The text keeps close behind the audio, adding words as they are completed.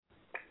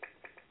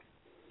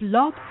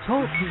Blog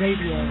Talk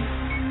Radio.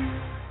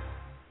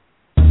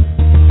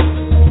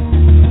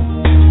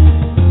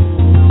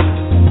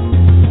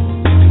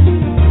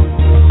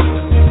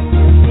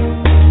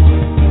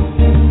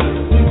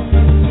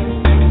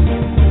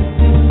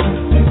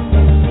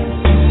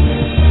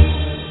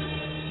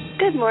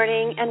 Good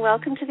morning and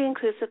welcome to the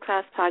Inclusive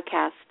Class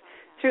Podcast.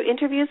 Through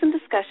interviews and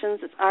discussions,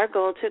 it's our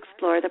goal to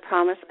explore the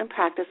promise and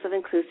practice of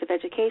inclusive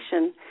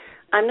education.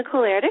 I'm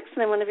Nicole Erdix,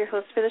 and I'm one of your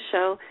hosts for the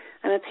show.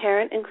 I'm a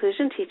parent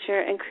inclusion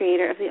teacher and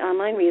creator of the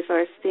online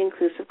resource,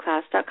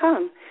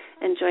 theinclusiveclass.com.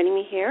 And joining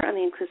me here on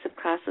the Inclusive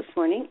Class this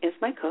morning is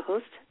my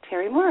co-host,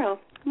 Terry Morrow.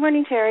 Good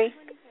morning, Terry.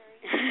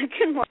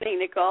 Good morning,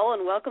 Nicole,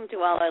 and welcome to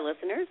all our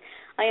listeners.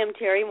 I am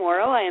Terry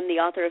Morrow. I am the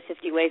author of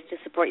 50 Ways to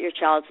Support Your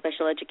Child's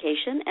Special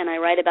Education, and I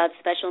write about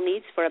special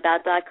needs for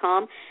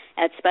About.com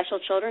at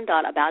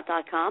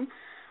specialchildren.about.com.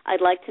 I'd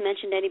like to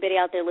mention to anybody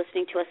out there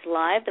listening to us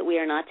live that we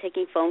are not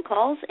taking phone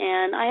calls,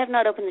 and I have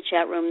not opened the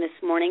chat room this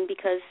morning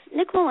because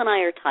Nicole and I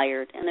are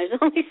tired, and there's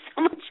only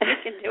so much we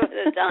can do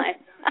at a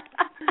time.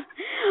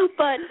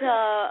 But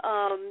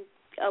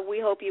we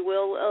hope you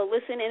will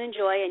listen and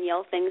enjoy and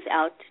yell things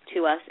out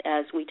to us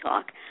as we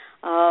talk.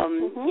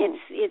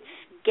 It's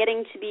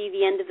getting to be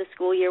the end of the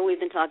school year. We've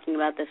been talking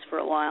about this for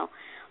a while,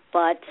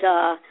 but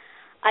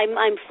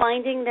I'm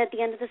finding that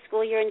the end of the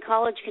school year in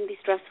college can be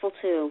stressful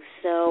too.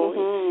 So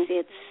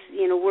it's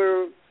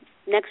we're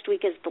next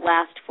week is the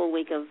last full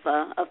week of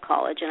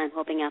college, and I'm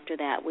hoping after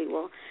that we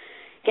will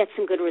get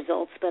some good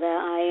results. But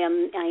I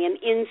am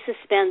in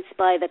suspense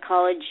by the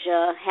college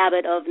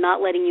habit of not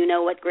letting you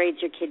know what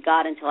grades your kid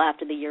got until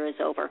after the year is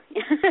over.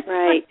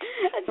 Right.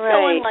 It's so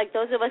unlike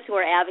those of us who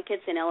are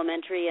advocates in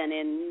elementary and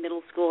in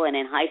middle school and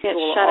in high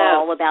school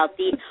all about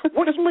the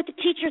working with the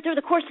teacher through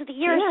the course of the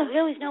year so we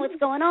always know what's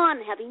going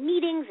on, having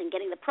meetings and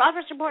getting the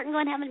progress report and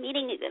going and having a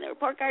meeting and the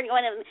report card and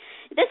going.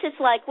 This is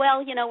like, well,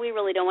 we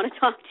really don't want to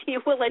talk to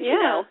you. We'll let you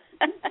know.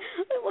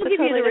 We'll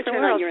give you the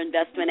return on your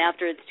investment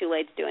after it's too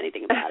late to do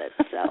anything about it.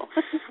 So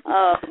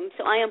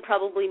I am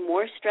probably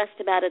more stressed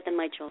about it than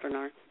my children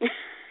are.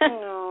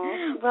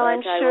 Well,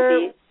 I'm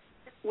sure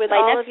with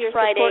all of your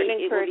Friday, support and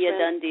it will be a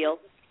done deal.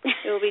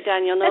 It will be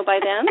done. You'll know by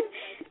then?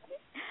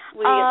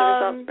 Will you get the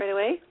results right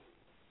away?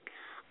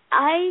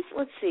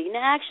 Let's see.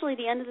 Now, actually,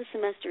 the end of the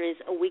semester is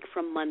a week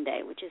from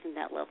Monday, which isn't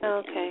that lovely.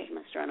 Okay. The end of the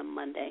semester on a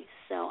Monday.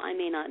 So I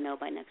may not know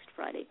by next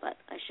Friday, but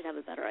I should have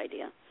a better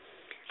idea.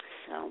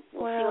 So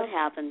we'll see what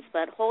happens.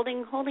 But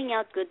holding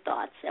out good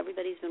thoughts.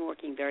 Everybody's been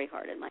working very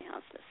hard in my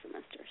house this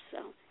semester.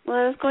 So. Well,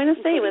 I was going to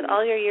say, with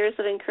all your years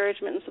of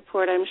encouragement and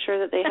support, I'm sure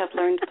that they have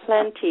learned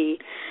plenty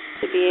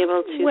to be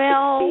able to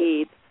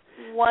succeed.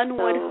 One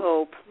would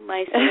hope.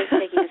 My son is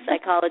taking a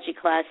psychology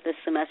class this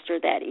semester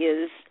that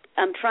is,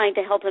 I'm trying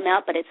to help him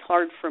out, but it's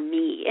hard for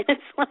me.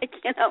 It's like,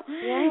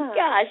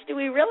 gosh, do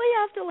we really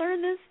have to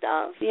learn this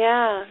stuff?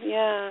 Yeah,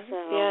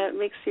 it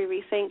makes you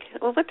rethink,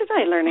 well, what did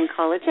I learn in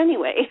college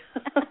anyway?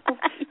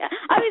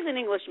 I was an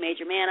English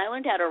major, man. I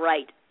learned how to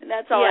write, and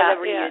that's all I've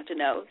ever needed to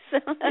know. So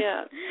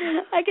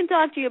I can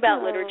talk to you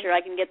about literature.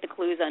 I can get the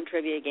clues on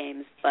trivia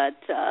games, but,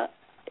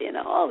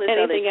 all this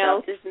anything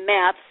other else? stuff, this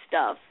math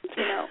stuff,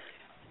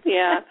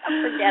 Yeah.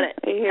 Forget it.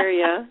 I hear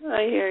you.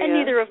 And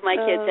neither of my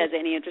kids has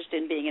any interest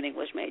in being an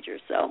English major,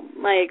 so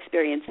my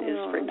experience is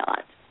for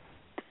naught.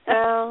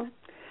 Well,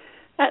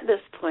 at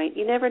this point,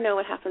 you never know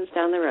what happens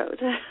down the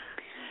road.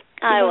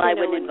 I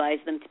wouldn't advise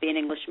them to be an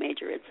English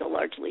major. It's a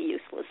largely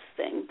useless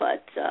thing,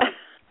 but...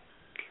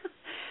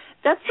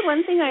 That's the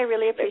one thing I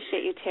really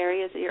appreciate you,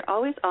 Terry, is that you're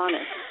always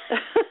honest.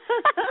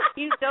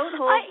 You don't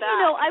hold back.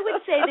 I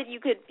would say that you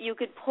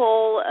could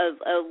pull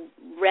a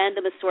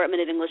random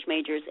assortment of English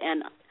majors,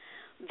 and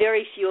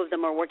very few of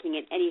them are working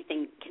in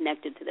anything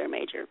connected to their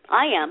major.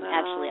 I am,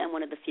 actually. I'm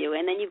one of the few.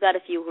 And then you've got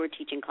a few who are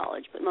teaching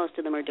college, but most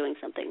of them are doing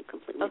something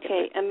completely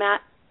different.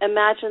 Okay,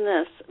 imagine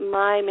this.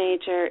 My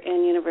major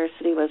in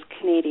university was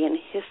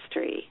Canadian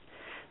history.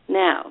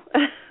 Now,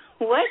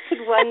 what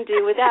could one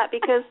do with that?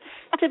 Because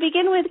to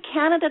begin with,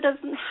 Canada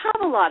doesn't have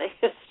a lot of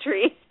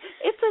history.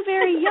 It's a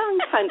very young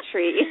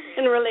country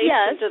in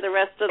relation to the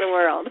rest of the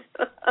world.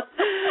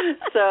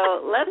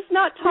 So let's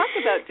not talk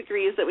about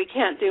degrees that we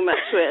can't do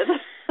much with.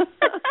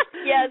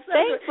 Yes,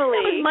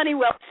 thankfully. That was money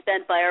well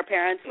spent by our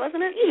parents,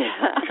 wasn't it?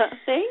 Yeah.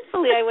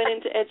 Thankfully, I went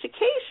into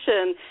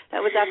education.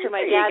 That was after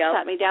my dad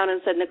sat me down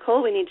and said,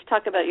 Nicole, we need to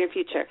talk about your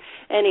future.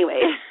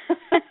 Anyway.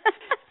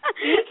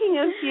 Speaking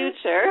of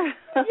future,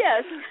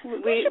 yes,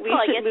 we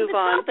should move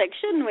on. Topic,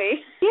 shouldn't we?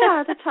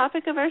 Yeah, the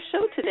topic of our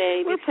show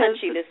today. We're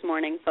punchy this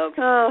morning, folks.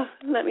 Oh,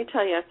 let me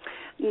tell you.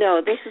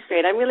 No, this is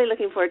great. I'm really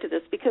looking forward to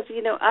this because,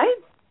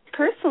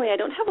 I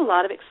don't have a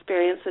lot of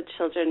experience with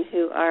children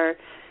who are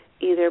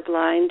either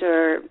blind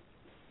or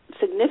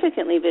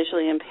significantly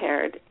visually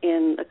impaired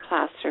in the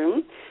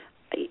classroom.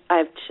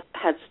 I've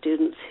had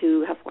students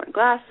who have worn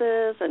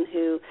glasses and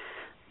who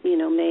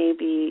may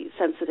be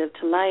sensitive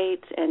to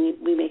light, and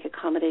we make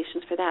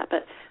accommodations for that.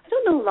 But I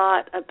don't know a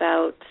lot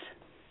about,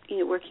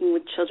 working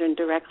with children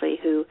directly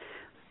who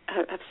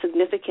have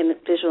significant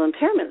visual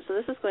impairment. So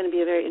this is going to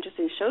be a very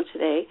interesting show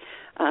today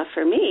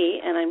for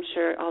me, and I'm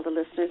sure all the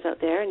listeners out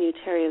there, and you,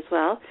 Terry, as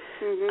well,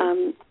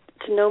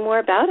 to know more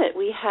about it.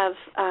 We have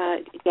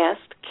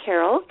guest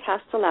Carol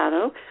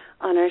Castellano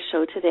on our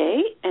show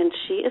today, and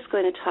she is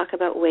going to talk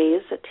about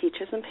ways that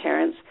teachers and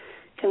parents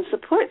can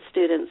support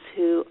students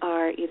who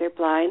are either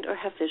blind or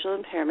have visual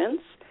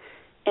impairments.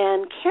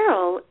 And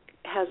Carol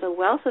has a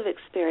wealth of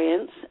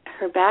experience.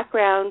 Her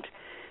background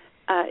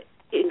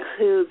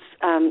includes,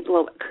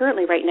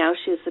 currently right now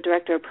she is the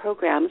Director of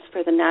Programs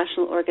for the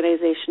National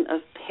Organization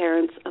of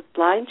Parents of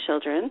Blind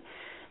Children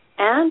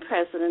and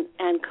President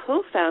and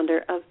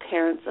co-founder of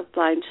Parents of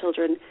Blind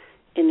Children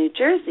in New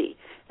Jersey.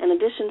 In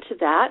addition to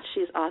that,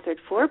 she's authored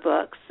 4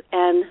 books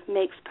and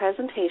makes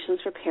presentations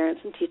for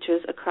parents and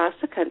teachers across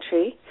the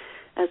country,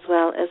 as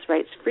well as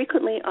writes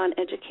frequently on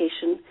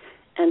education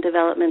and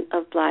development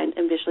of blind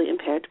and visually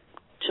impaired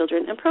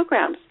children and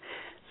programs.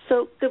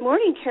 So good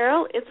morning,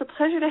 Carol. It's a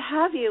pleasure to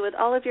have you with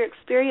all of your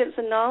experience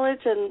and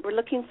knowledge, and we're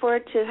looking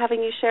forward to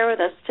having you share with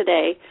us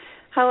today.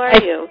 How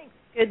are you?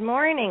 Good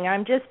morning.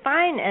 I'm just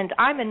fine, and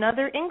I'm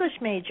another English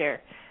major.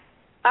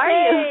 Are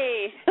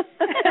you?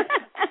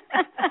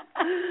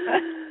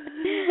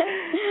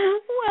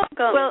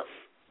 Welcome. Well,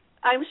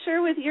 I'm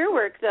sure with your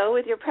work, though,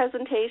 with your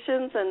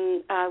presentations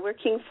and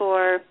working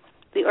for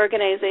the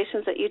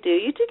organizations that you do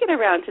get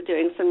around to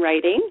doing some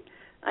writing,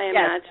 I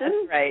imagine. Yes,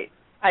 that's right.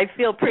 I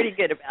feel pretty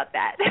good about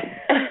that.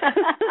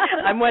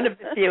 I'm one of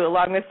the few,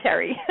 along with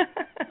Terry.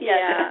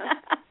 Yeah.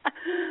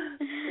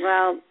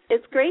 Well,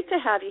 it's great to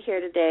have you here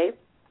today,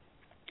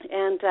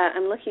 and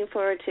I'm looking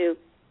forward to,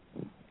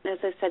 as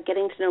I said,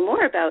 getting to know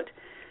more about,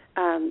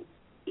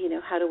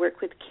 how to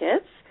work with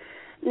kids.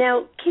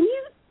 Now, can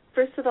you,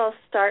 first of all,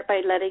 start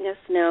by letting us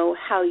know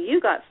how you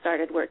got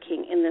started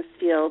working in this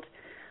field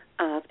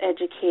of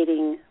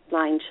educating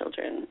blind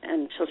children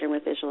and children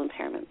with visual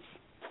impairments?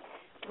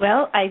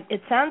 Well,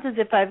 it sounds as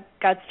if I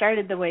got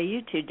started the way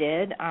you two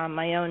did.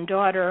 My own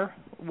daughter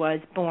was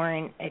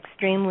born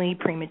extremely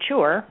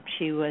premature.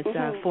 She was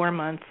 4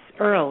 months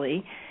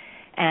early,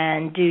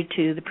 and due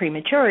to the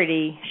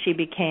prematurity, she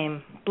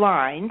became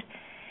blind.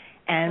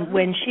 And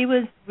when she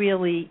was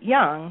really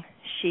young,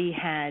 she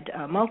had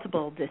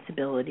multiple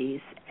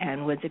disabilities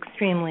and was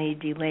extremely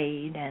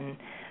delayed. And,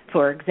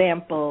 for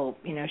example,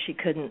 she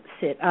couldn't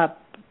sit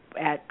up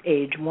at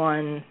age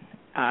 1.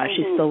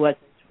 She still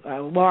wasn't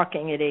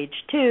walking at age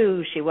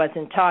 2. She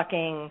wasn't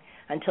talking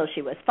until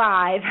she was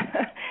 5.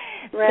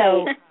 Right.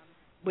 So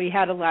we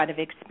had a lot of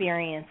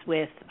experience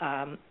with,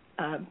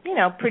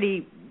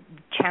 pretty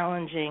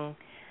challenging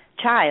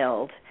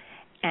child.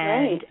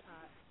 And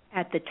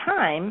at the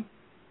time,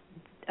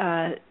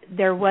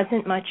 there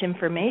wasn't much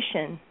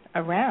information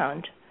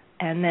around.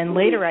 And then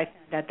later I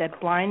found out that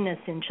blindness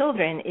in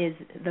children is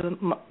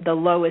the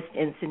lowest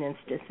incidence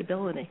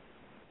disability.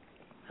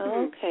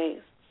 Okay.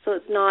 So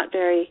it's not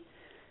very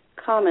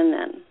common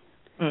then.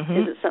 Mm-hmm.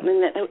 Is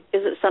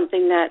it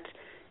something that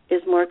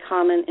is more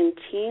common in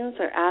teens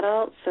or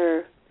adults,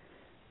 or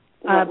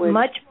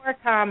much more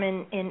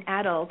common in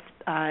adults,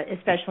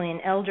 especially in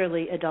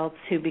elderly adults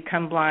who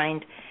become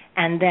blind,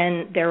 and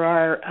then there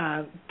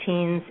are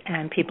teens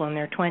and people in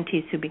their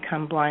 20s who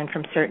become blind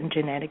from certain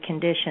genetic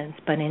conditions.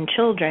 But in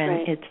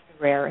children, it's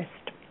the rarest.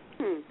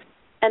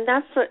 And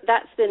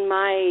that's been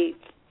my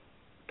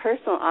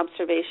personal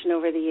observation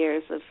over the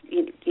years of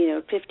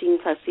 15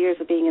 plus years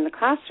of being in the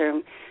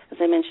classroom. As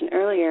I mentioned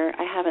earlier,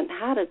 I haven't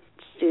had a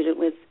student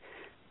with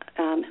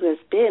who has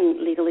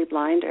been legally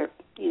blind or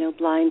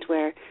blind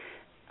where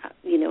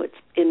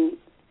it's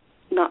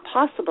not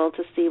possible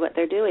to see what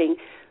they're doing.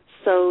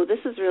 So this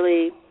is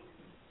really,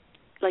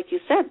 like you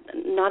said,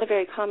 not a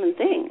very common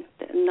thing,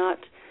 not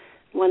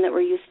one that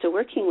we're used to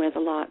working with a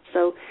lot.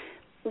 So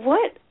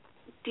what's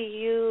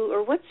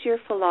your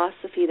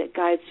philosophy that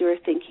guides your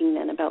thinking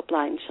then about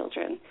blind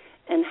children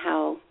and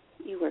how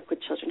you work with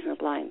children who are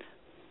blind?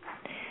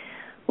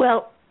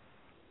 Well,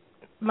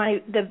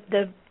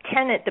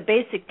 the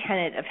basic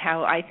tenet of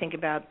how I think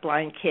about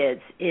blind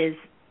kids is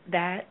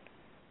that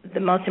the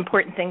most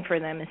important thing for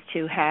them is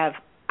to have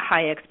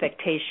high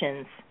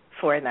expectations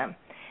for them.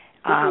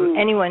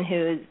 Anyone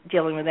who is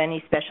dealing with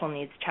any special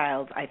needs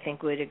child, I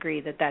think, would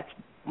agree that that's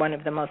one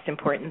of the most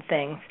important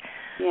things.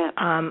 Yeah.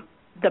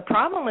 The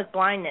problem with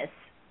blindness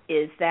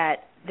is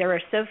that there are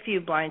so few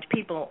blind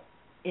people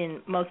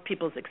in most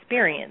people's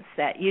experience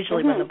that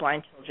usually when the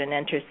blind children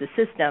enters the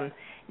system,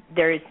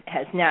 there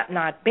has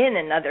not been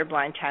another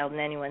blind child in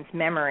anyone's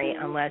memory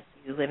unless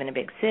you live in a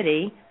big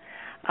city.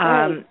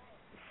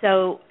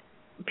 So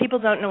people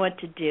don't know what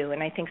to do,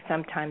 and I think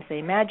sometimes they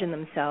imagine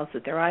themselves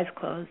with their eyes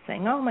closed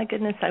saying, oh, my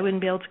goodness, I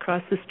wouldn't be able to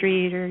cross the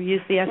street or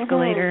use the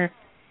escalator.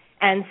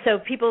 And so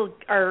people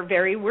are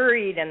very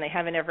worried, and they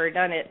haven't ever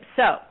done it.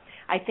 So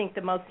I think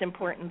the most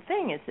important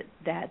thing is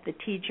that the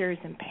teachers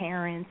and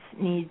parents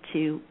need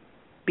to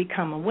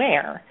become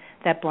aware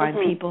that blind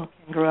people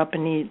can grow up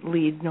and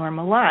lead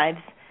normal lives,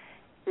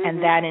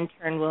 and that in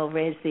turn will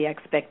raise the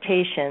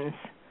expectations,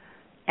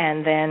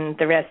 and then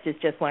the rest is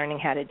just learning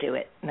how to do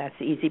it, and that's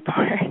the easy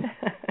part.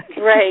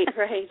 Right.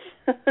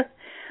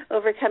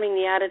 overcoming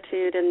the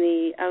attitude and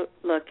the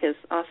outlook is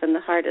often the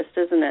hardest,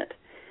 isn't it?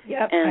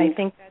 Yep, I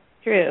think that's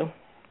true.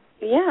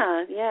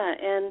 Yeah,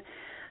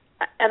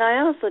 and I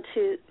also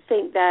too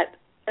think that,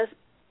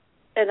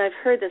 and I've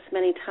heard this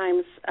many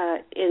times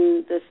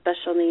in the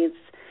special needs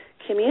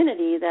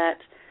community, that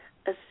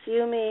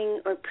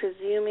assuming or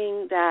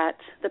presuming that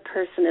the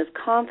person is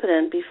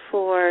competent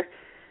before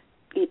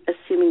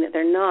assuming that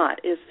they're not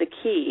is the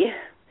key.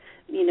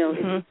 You know, if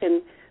you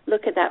can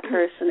look at that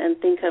person and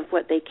think of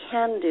what they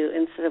can do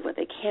instead of what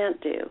they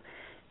can't do,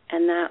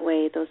 and that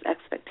way those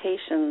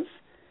expectations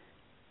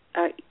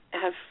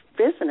have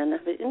risen and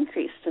have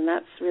increased, and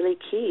that's really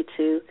key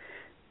to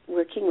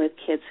working with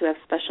kids who have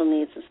special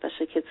needs,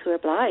 especially kids who are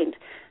blind.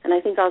 And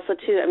I think also,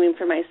 too, I mean,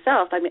 for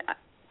myself,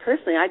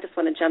 personally, I just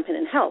want to jump in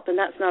and help, and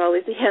that's not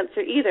always the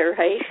answer either,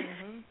 right?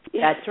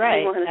 Yeah, that's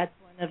right. That's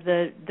one of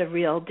the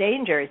real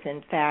dangers,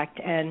 in fact,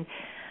 and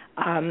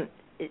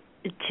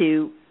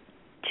to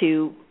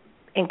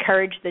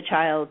encourage the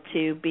child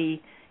to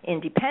be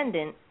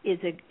independent is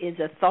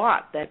a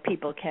thought that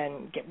people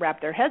can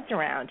wrap their heads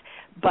around,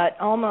 but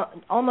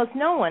almost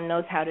no one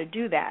knows how to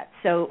do that.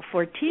 So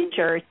for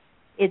teachers,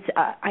 it's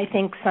I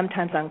think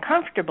sometimes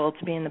uncomfortable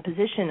to be in the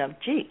position of,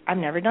 gee, I've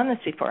never done this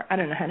before. I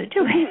don't know how to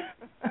do it.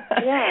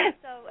 Yeah.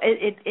 So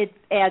it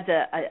adds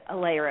a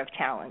layer of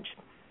challenge.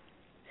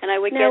 And I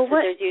would guess that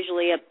there's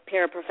usually a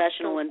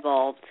paraprofessional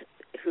involved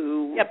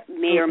who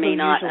may or may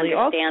not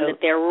understand that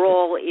their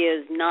role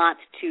is not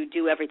to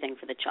do everything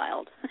for the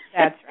child.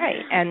 That's right.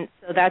 And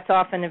so that's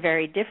often a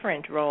very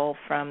different role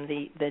from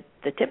the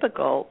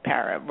typical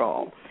para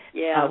role,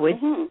 which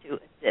is to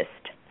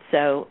assist.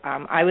 So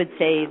I would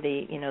say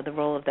the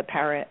role of the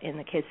para in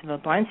the case of a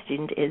blind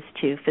student is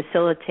to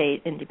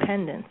facilitate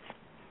independence.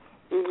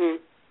 Mm-hmm.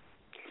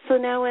 So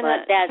now when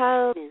a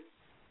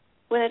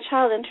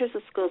child enters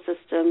the school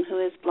system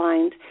who is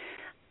blind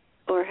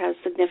or has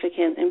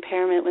significant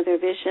impairment with their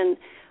vision,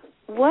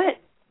 what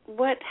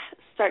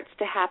starts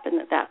to happen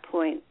at that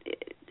point?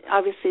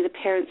 Obviously, the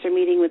parents are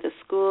meeting with the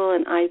school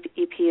and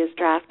IEP is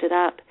drafted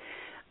up.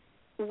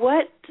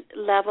 What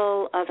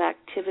level of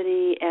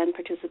activity and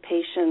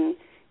participation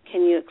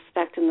can you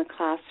expect in the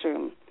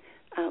classroom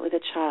with a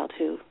child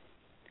who?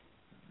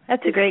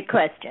 That's a great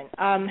question.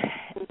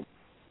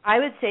 I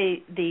would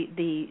say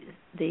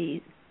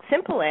the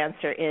simple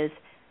answer is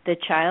the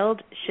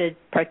child should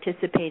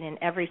participate in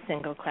every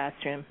single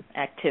classroom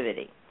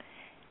activity.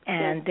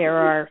 And there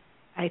are,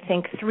 I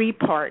think, 3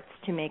 parts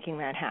to making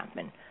that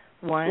happen.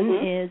 One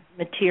is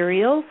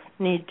materials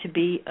need to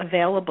be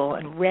available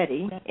and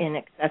ready in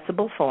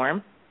accessible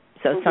form.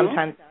 So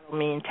sometimes that will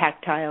mean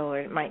tactile, or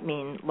it might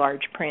mean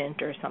large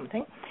print or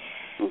something.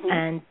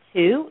 And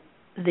 2,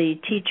 the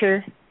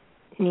teacher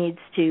needs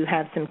to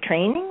have some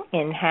training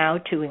in how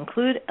to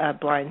include a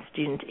blind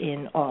student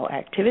in all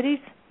activities,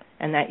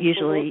 and that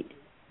usually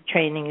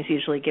training is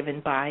usually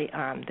given by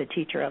the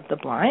teacher of the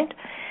blind.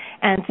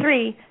 And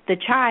 3, the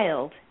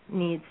child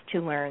needs to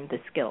learn the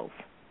skills,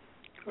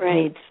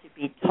 needs to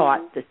be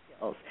taught the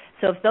skills.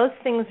 So if those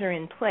things are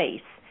in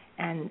place,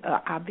 and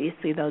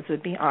obviously those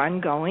would be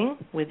ongoing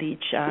with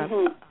each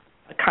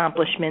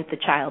accomplishment the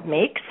child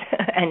makes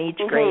and each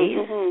grade,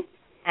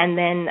 and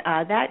then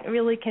that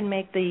really can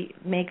make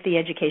the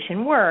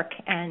education work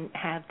and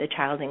have the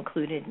child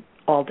included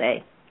all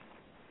day.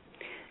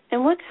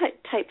 And what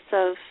types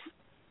of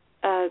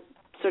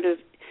sort of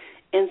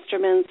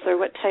instruments or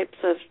what types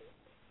of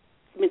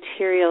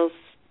materials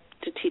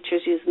do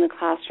teachers use in the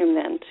classroom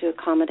then to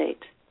accommodate?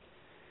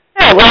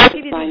 Well, I'll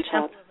give you the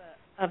example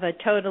of a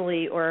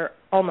totally or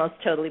almost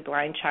totally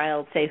blind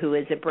child, say, who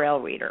is a Braille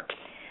reader.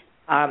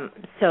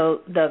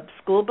 So the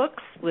school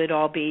books would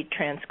all be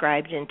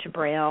transcribed into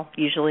Braille,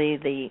 usually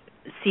the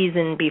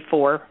season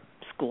before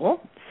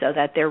school, so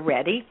that they're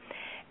ready.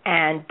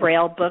 And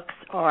Braille books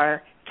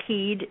are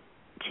keyed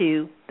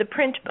to the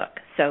print book.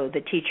 So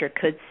the teacher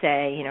could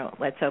say,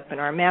 let's open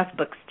our math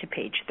books to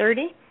page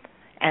 30,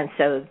 and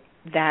so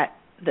that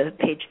the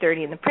page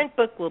 30 in the print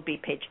book will be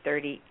page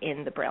 30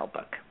 in the Braille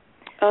book.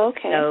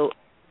 Okay. So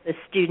the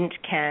student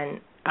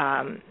can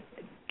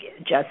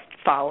just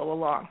follow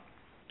along.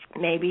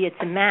 Maybe it's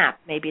a map.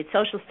 Maybe it's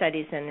social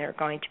studies, and they're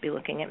going to be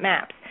looking at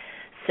maps.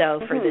 So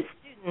for the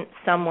student,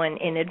 someone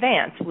in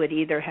advance would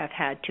either have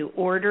had to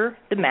order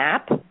the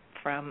map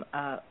from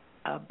a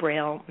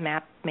Braille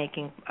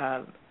map-making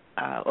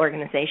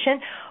organization,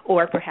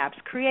 or perhaps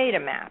create a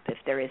map if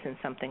there isn't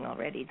something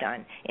already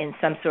done in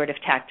some sort of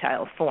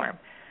tactile form.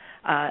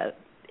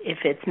 If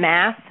it's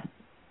math,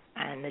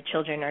 and the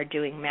children are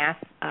doing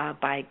math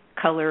by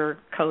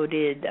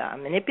color-coded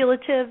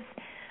manipulatives,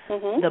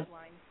 the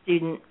blind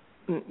student,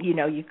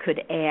 you could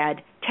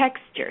add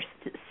texture,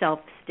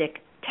 self-stick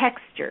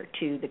texture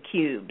to the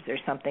cubes or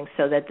something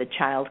so that the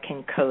child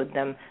can code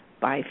them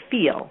by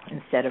feel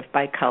instead of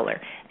by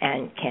color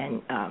and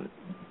can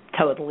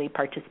totally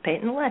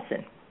participate in the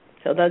lesson.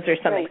 So those are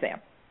some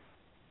examples.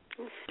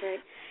 Right.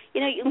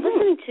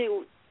 Listening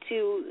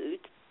to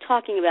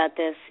talking about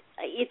this,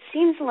 it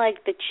seems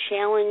like the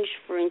challenge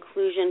for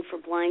inclusion for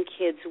blind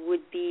kids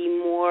would be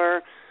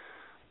more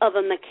of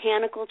a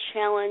mechanical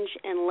challenge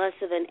and less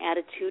of an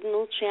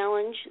attitudinal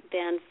challenge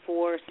than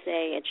for,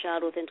 say, a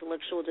child with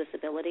intellectual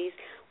disabilities.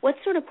 What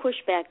sort of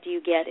pushback do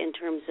you get in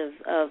terms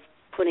of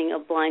putting a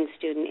blind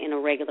student in a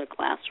regular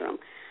classroom?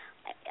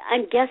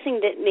 I'm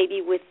guessing that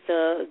maybe with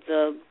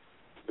the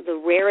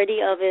rarity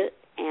of it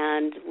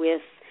and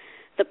with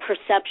the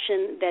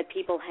perception that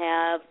people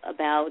have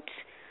about,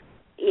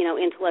 you know,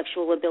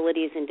 intellectual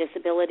abilities and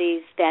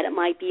disabilities, that it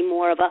might be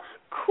more of a,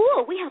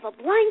 cool, we have a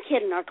blind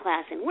kid in our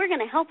class and we're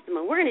going to help them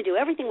and we're going to do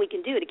everything we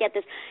can do to get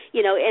this,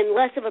 you know, and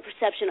less of a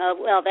perception of,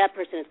 well, that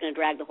person is going to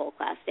drag the whole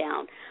class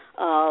down.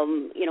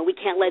 You know, we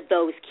can't let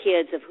those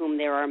kids, of whom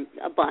there are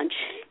a bunch.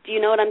 Do you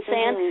know what I'm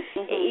saying?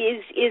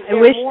 Is there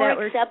more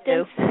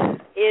acceptance?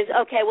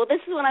 Okay, well, this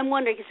is what I'm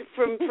wondering, because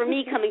for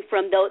me, coming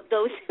from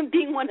those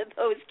being one of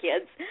those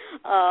kids,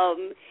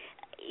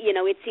 you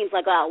know, it seems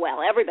like, oh, well,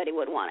 everybody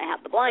would want to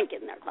have the blind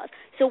kid in their class.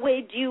 So,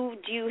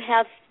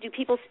 do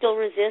people still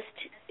resist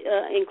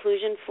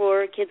inclusion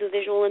for kids with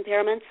visual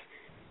impairments?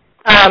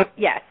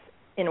 Yes,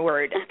 in a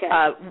word. Okay.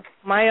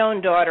 My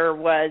own daughter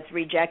was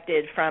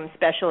rejected from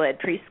special ed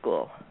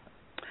preschool.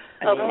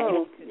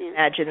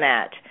 Imagine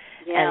that.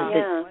 Yeah. And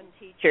the one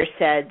teacher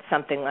said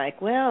something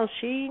like, well,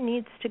 she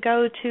needs to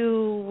go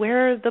to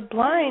where the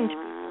blind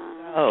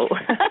go.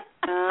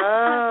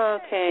 Oh,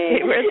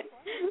 okay. Where the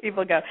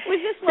people go.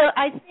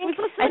 I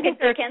think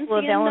there are a couple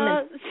of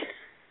elements.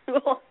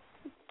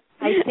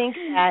 I think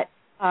that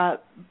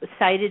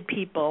sighted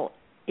people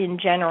in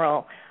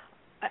general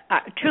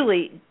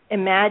truly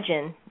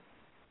imagine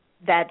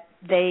that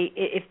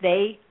if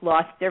they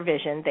lost their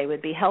vision, they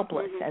would be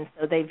helpless, and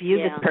so they view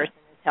this person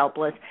as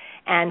helpless.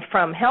 And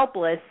from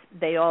helpless,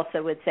 they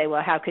also would say,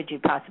 well, how could you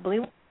possibly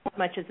want as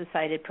much as a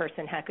sighted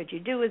person? How could you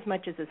do as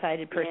much as a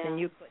sighted person?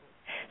 You couldn't.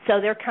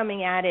 So they're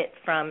coming at it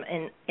from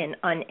an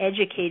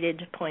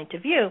uneducated point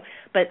of view,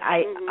 but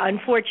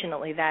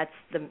unfortunately, that's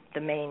the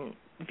main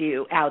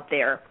view out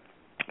there.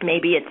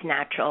 Maybe it's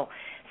natural.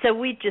 So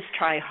we just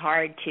try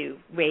hard to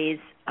raise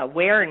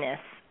awareness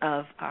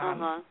of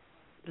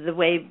the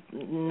way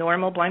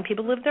normal blind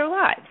people live their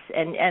lives.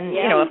 And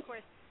you know, of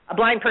course, a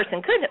blind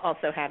person could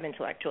also have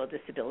intellectual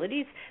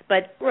disabilities,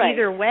 but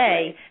either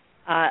way,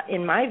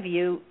 in my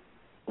view,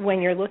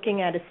 when you're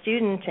looking at a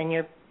student and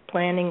you're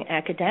planning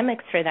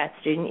academics for that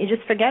student, you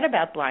just forget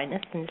about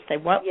blindness and just say,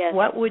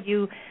 what would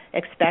you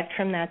expect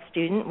from that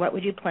student? What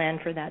would you plan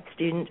for that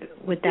student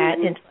with that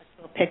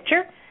intellectual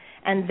picture?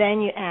 And then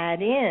you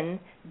add in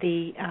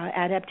the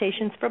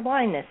adaptations for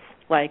blindness,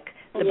 like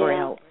the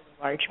Braille or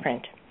the large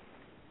print.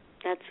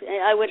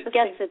 I would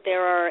guess that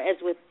there are, as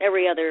with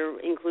every other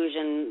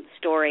inclusion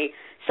story,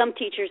 some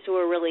teachers who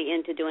are really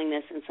into doing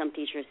this and some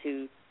teachers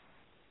who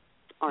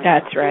aren't.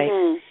 That's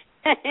right.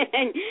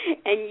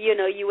 And you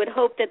know, you would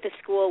hope that the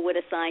school would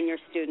assign your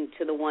student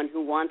to the one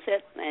who wants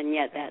it, and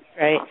yet that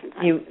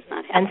oftentimes does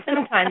not happen. And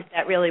sometimes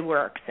that really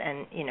works,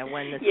 and you know,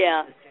 when the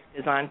district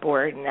is on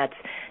board, and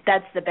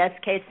that's the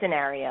best case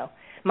scenario.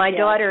 My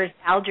daughter's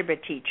algebra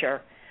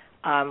teacher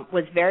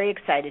was very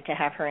excited to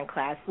have her in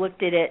class,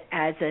 looked at it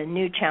as a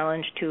new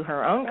challenge to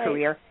her own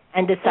career,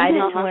 and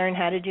decided to learn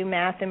how to do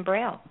math in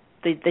Braille.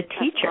 The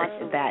teacher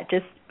did that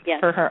just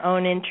for her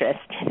own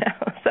interest, you know.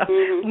 So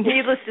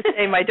needless to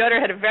say, my daughter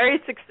had a very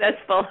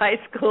successful high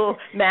school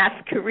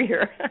math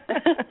career.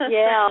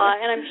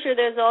 And I'm sure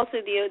there's also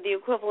the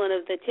equivalent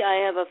of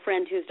I have a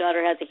friend whose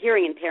daughter has a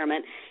hearing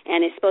impairment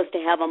and is supposed to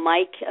have a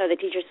mic. The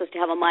teacher's supposed to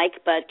have a mic,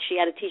 but she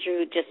had a teacher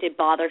who just, it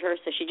bothered her,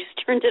 so she just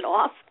turned it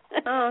off.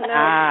 Oh,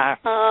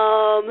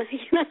 no.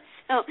 You know,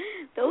 so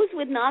those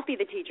would not be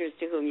the teachers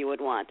to whom you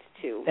would want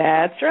to.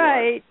 That's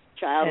right.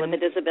 Child with a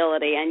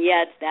disability, and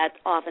yet that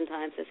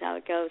oftentimes is how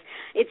it goes.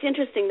 It's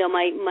interesting, though.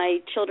 My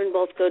children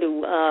both go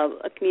to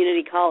a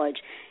community college,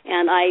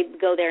 and I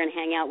go there and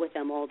hang out with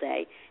them all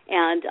day.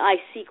 And I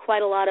see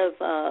quite a lot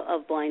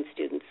of blind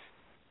students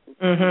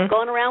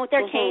going around with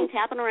their cane,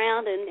 tapping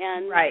around, and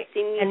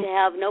seeming to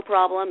have no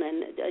problem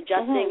and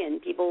adjusting,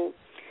 and people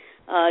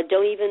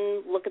don't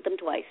even look at them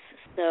twice.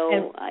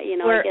 So, you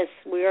know, I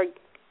guess we are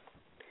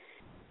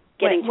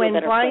getting to a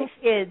better place. When blind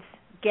kids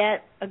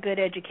get a good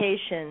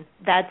education,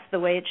 that's the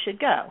way it should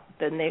go.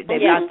 Then they've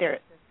got their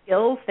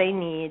skills they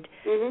need,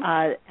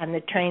 and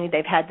the training.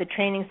 They've had the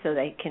training so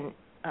they can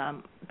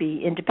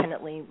be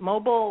independently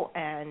mobile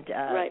and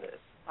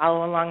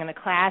follow along in a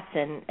class,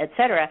 and et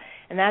cetera.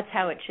 And that's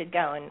how it should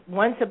go. And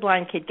once a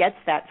blind kid gets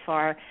that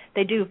far,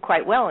 they do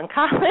quite well in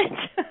college.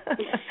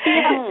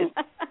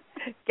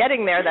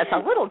 Getting there, that's a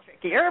little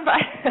trickier, but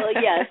well,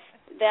 yes.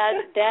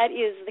 That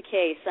is the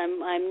case.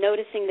 I'm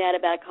noticing that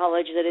about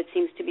college, that it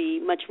seems to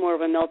be much more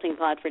of a melting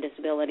pot for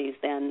disabilities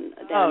than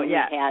we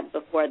had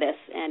before this,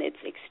 and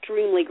it's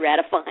extremely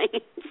gratifying.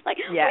 It's like,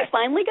 we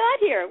finally got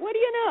here. What do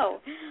you know?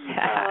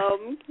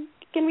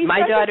 Can we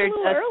start a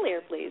little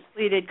earlier, please?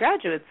 Completed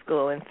graduate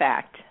school, in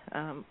fact.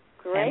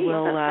 Great. And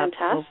we'll,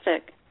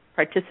 fantastic.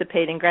 We'll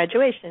participate in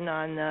graduation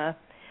on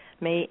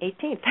May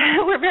 18th.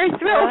 We're very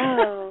thrilled.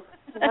 Oh.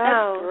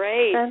 Wow. That's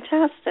great.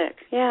 Fantastic.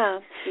 Yeah.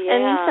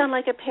 And you sound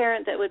like a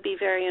parent that would be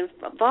very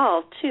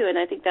involved, too. And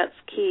I think that's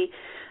key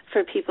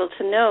for people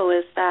to know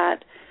is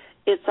that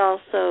it's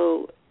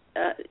also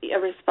a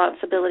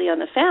responsibility on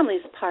the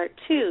family's part,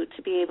 too,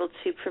 to be able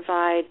to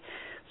provide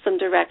some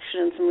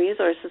direction and some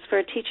resources for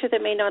a teacher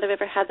that may not have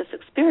ever had this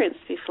experience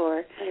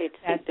before.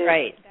 That's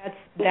right.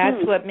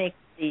 That's what makes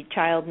the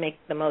child make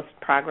the most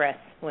progress,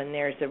 when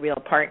there's a real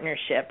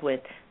partnership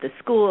with the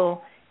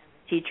school,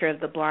 teacher of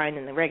the blind,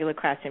 and the regular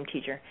classroom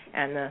teacher,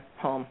 and the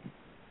home.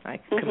 I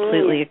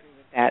completely agree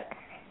with that.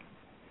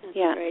 That's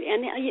great.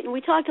 And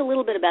we talked a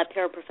little bit about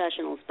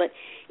paraprofessionals, but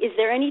is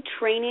there any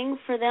training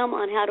for them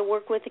on how to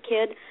work with a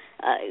kid?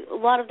 A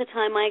lot of the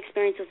time my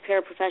experience with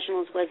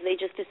paraprofessionals was they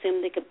just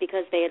assumed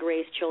because they had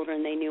raised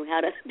children, they knew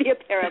how to be a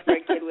para for a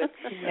kid with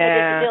a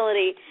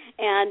disability,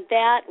 and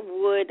that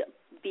would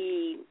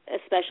be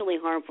especially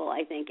harmful,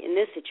 I think, in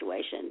this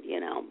situation,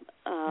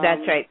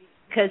 That's right,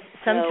 because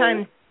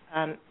sometimes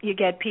you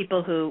get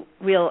people who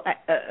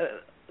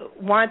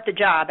want the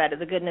job out of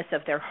the goodness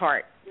of their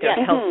heart.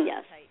 They're helpful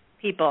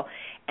people,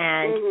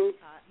 and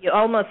you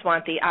almost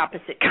want the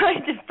opposite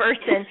kind of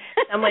person,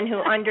 someone who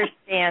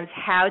understands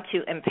how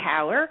to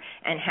empower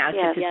and how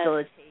to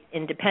facilitate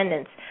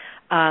independence.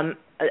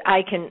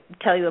 I can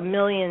tell you a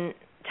million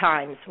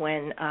times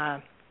when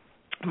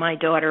my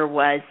daughter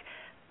was,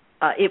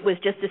 it was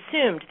just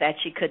assumed that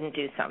she couldn't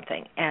do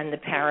something, and the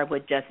para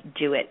would just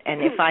do it.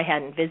 And if I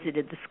hadn't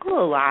visited the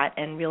school a lot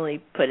and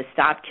really put a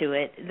stop to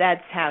it,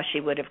 that's how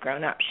she would have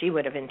grown up. She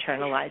would have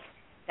internalized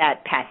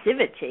that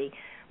passivity,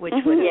 which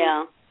would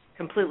have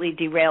completely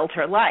derailed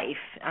her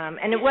life.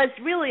 And it was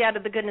really out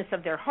of the goodness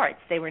of their hearts.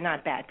 They were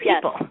not bad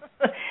people.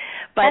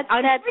 But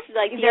that's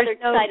like the other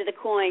side of the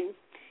coin.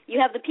 You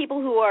have the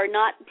people who are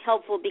not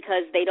helpful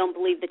because they don't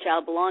believe the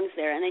child belongs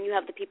there, and then you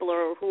have the people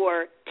who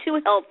are too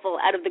helpful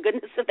out of the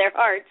goodness of their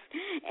hearts,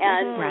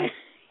 and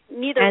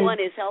neither one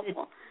is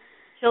helpful.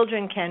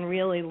 Children can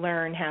really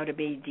learn how to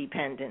be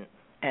dependent,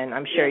 and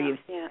I'm sure you've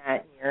seen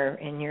that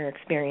in your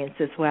experience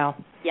as well.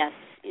 Yes,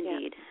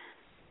 indeed.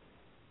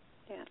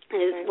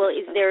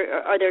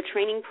 Are there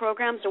training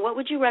programs, or what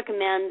would you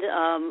recommend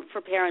for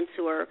parents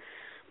who are,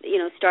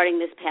 starting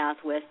this path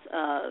with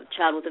a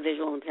child with a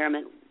visual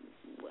impairment?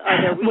 Are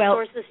there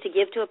resources to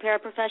give to a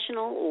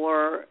paraprofessional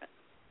or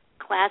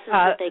classes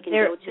that they can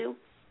go to?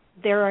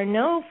 There are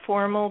no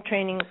formal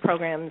training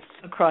programs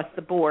across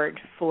the board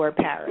for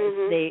paras.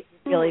 It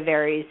really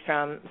varies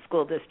from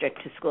school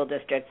district to school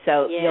district,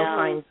 so you'll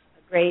find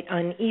a great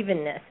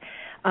unevenness.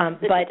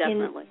 But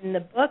in the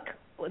book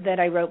that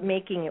I wrote,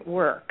 Making It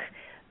Work,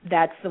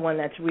 that's the one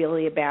that's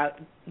really about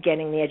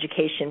getting the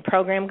education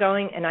program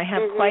going, and I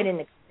have quite an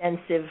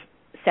extensive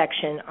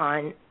section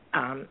on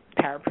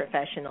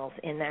paraprofessionals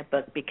in that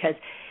book because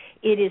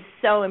it is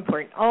so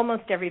important.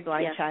 Almost every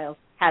blind child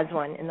has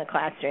one in the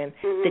classroom.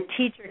 The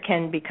teacher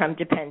can become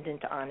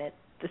dependent on it.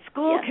 The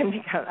school can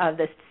become,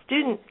 the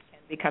student can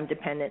become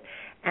dependent,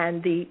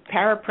 and the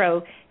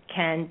parapro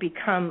can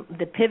become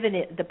the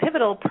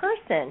pivotal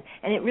person,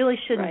 and it really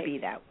shouldn't be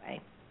that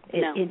way.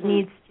 It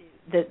needs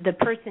to, the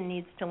person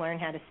needs to learn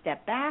how to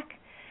step back,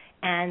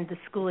 and the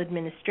school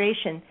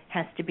administration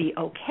has to be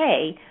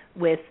okay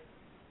with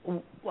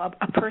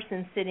a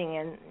person sitting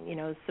and,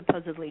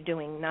 supposedly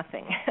doing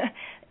nothing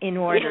in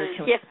order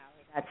to empower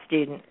that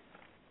student.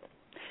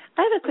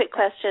 I have a quick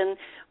question.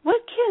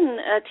 What can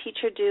a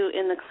teacher do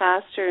in the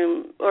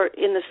classroom, or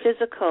in the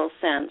physical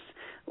sense,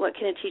 what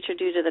can a teacher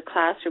do to the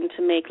classroom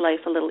to make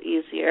life a little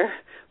easier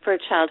for a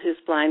child who's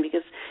blind?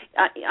 Because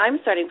I'm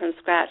starting from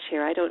scratch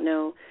here. I don't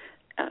know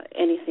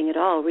anything at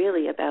all,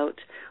 really, about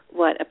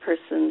what a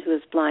person who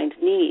is blind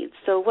needs.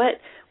 So what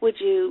would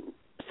you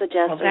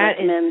suggest or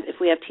recommend if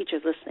we have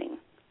teachers listening?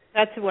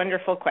 That's a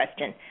wonderful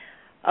question.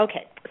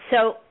 Okay,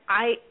 so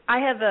I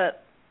have a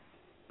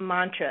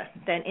mantra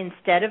that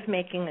instead of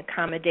making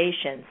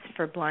accommodations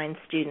for blind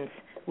students,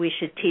 we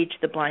should teach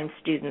the blind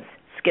students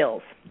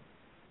skills.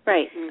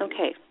 Right,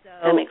 okay,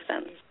 that makes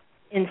sense.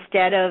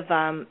 Instead of,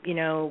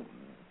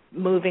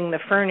 moving the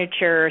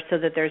furniture so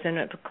that there's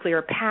a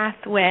clear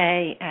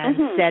pathway and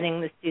setting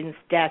the student's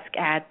desk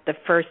at the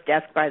first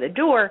desk by the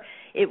door,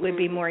 it would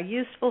be more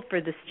useful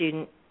for the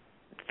student's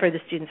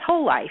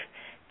whole life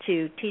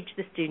to teach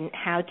the student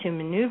how to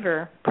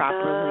maneuver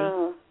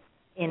properly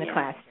in a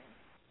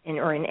classroom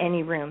or in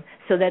any room,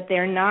 so that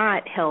they're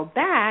not held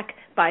back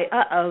by,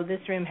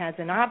 this room has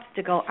an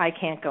obstacle, I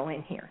can't go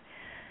in here.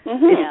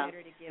 It's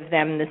better to give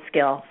them the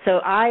skill. So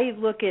I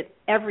look at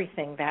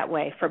everything that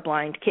way for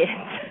blind kids.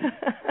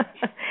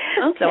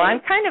 So I'm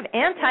kind of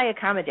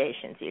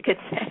anti-accommodations, you could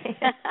say.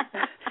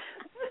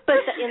 But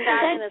in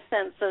a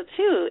sense, so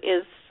too,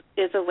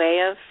 is a way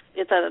of,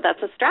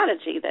 that's a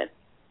strategy that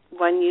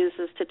one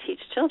uses to teach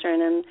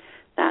children, and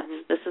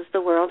this is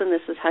the world, and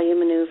this is how you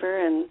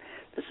maneuver, and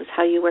this is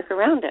how you work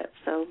around it.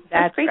 So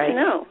that's great to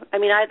know. I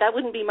mean, that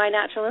wouldn't be my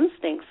natural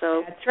instinct.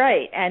 So that's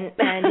right, and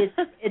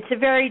it's a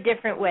very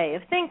different way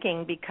of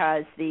thinking,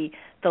 because the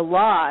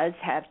laws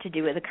have to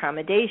do with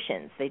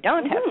accommodations. They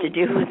don't have to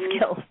do with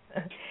skills.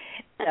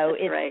 So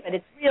right. But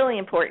it's really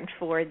important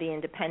for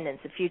the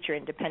future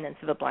independence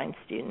of a blind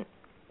student.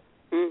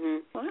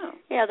 Mhm. Wow.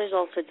 Yeah, there's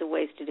all sorts of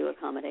ways to do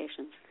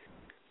accommodations.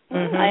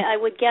 Mm-hmm. I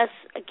would guess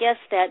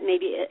that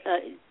maybe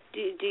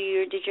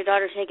did your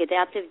daughter take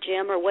adaptive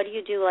gym, or what do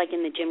you do like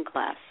in the gym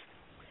class?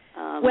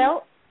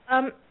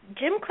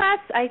 Gym class,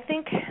 I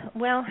think.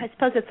 Well, I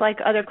suppose it's like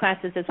other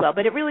classes as well,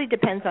 but it really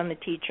depends on the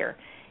teacher.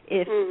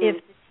 If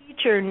the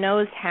teacher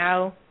knows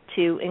how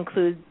to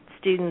include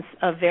students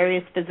of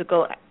various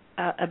physical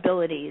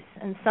abilities,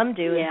 and some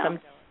do, and some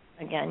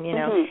don't. Again,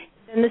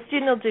 then the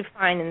student will do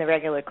fine in the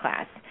regular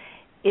class.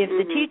 If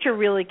the teacher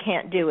really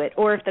can't do it,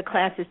 or if the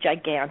class is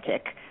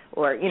gigantic,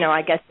 or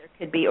I guess there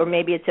could be, or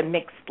maybe it's a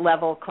mixed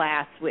level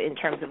class in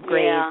terms of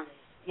grades. I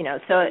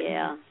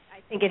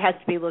think it has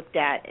to be looked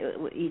at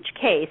each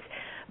case.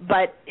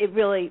 But it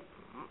really,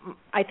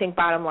 I think,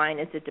 bottom line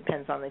is it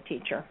depends on the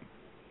teacher.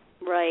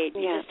 Right.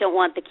 You just don't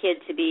want the kid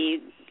to be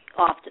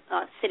off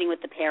sitting with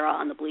the para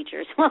on the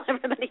bleachers while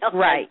everybody else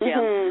has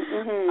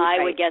gym. I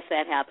would guess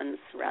that happens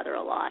rather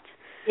a lot.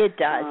 It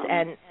does,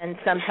 and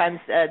sometimes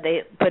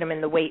they put them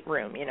in the weight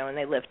room, and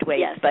they lift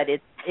weights. Yes. But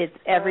it's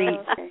every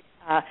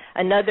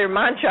another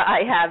mantra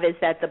I have is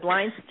that the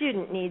blind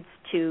student needs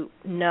to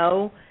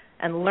know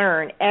and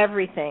learn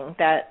everything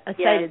that a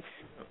sighted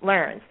student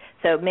learns.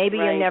 So maybe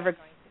you're never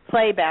going to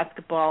play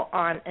basketball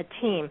on a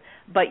team,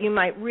 but you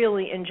might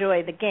really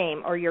enjoy the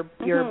game, or your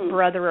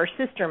brother or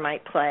sister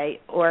might play,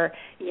 or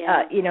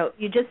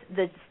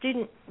the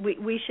student.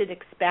 We should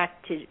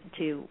expect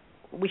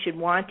we should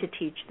want to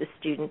teach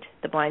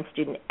the blind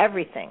student,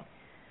 everything,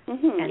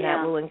 and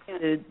that will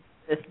include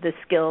the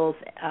skills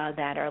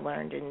that are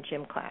learned in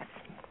gym class.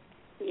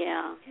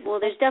 Yeah, well,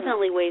 there's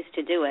definitely ways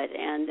to do it,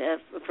 and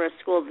for a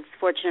school that's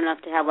fortunate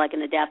enough to have like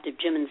an adaptive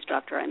gym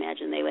instructor, I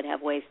imagine they would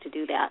have ways to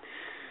do that,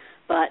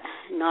 but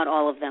not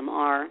all of them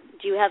are.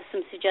 Do you have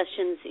some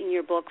suggestions in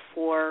your book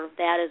for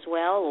that as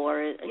well,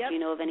 or do you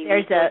know of any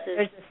resources?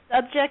 There's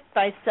a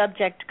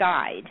subject-by-subject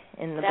guide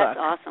in the book. That's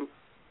awesome.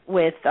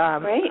 With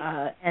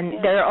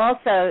and there are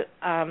also,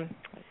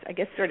 I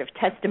guess, sort of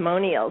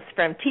testimonials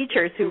from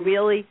teachers who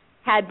really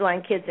had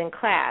blind kids in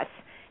class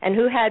and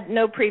who had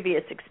no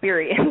previous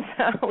experience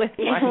with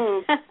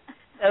blind.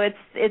 So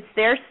it's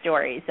their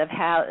stories of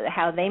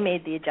how they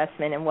made the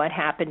adjustment and what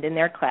happened in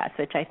their class,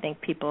 which I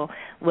think people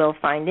will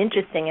find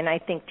interesting, and I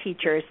think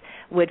teachers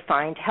would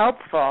find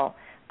helpful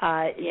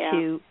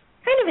to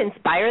kind of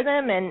inspire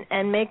them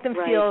and make them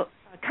feel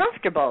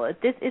comfortable.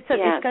 It's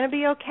going to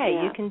be okay.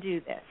 You can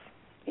do this.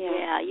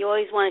 Yeah, you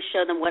always want to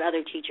show them what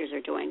other teachers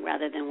are doing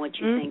rather than what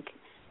you think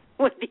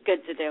would be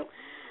good to do.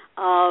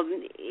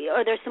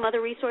 Are there some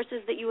other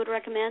resources that you would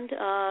recommend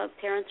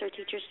parents or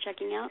teachers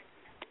checking out?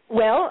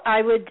 Well,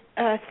 I would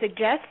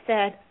suggest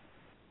that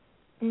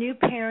new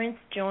parents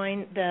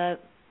join the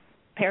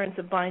Parents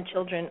of Blind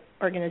Children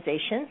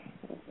organization.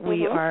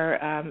 We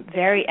are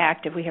very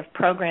active. We have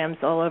programs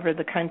all over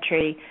the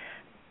country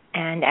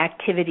and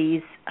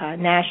activities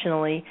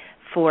nationally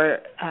for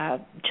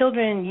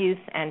children, youth,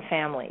 and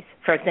families.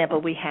 For example,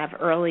 we have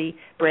early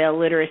Braille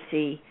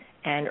literacy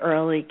and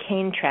early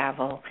cane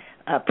travel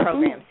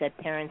programs that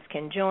parents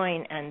can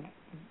join and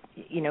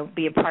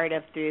be a part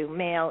of through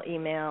mail,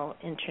 email,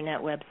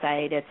 internet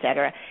website,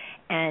 etc.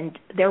 And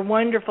they're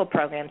wonderful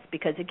programs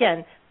because,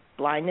 again,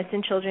 blindness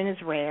in children is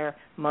rare.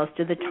 Most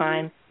of the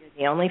time, you're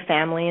the only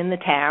family in the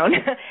town.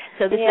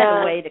 So this is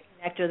a way to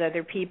connect with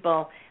other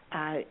people,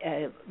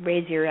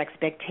 raise your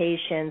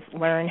expectations,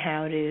 learn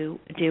how to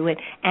do it.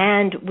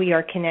 And we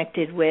are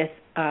connected with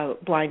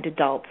blind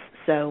adults,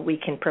 so we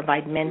can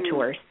provide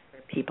mentors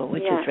for people,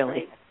 which is really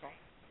helpful.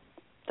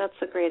 That's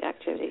a great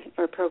activity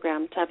or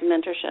program to have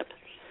mentorship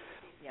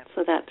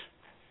so that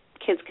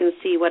kids can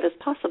see what is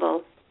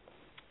possible.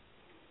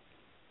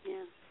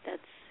 Yeah,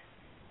 that's...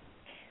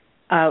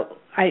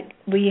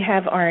 we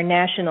have our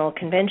national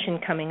convention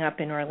coming up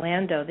in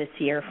Orlando this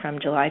year from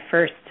July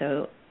 1st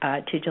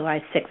to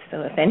July 6th.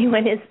 So if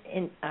anyone is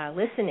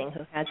listening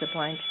who has a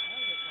blind child,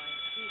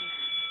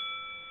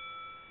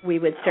 we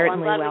would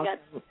certainly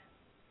welcome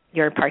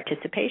your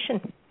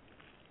participation.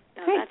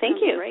 Great, thank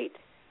you. Great.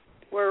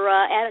 We're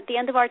at the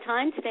end of our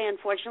time today.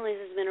 Unfortunately,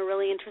 this has been a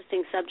really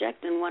interesting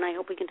subject and one I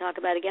hope we can talk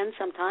about again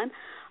sometime.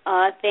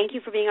 Thank you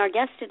for being our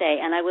guest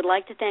today, and I would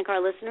like to thank our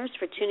listeners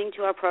for tuning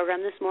to our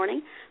program this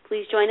morning.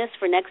 Please join us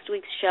for next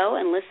week's show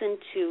and listen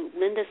to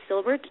Linda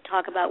Silbert to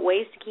talk about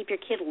ways to keep your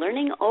kid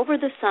learning over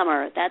the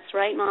summer. That's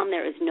right, Mom.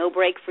 There is no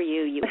break for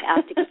you. You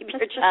have to keep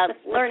your child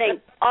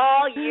learning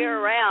all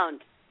year round.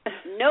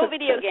 No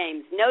video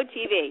games, no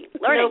TV.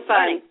 Learning, no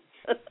fun.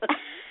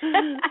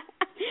 Learning.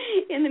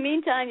 In the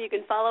meantime, you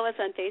can follow us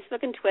on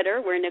Facebook and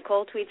Twitter, where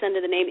Nicole tweets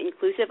under the name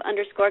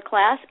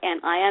inclusive_class, and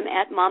I am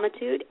at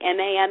Mamatude,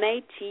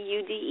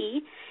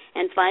 MAMATUDE.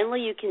 And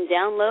finally, you can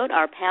download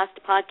our past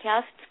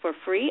podcasts for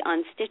free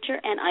on Stitcher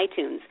and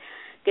iTunes.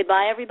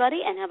 Goodbye, everybody,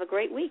 and have a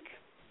great week.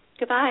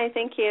 Goodbye.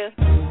 Thank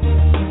you.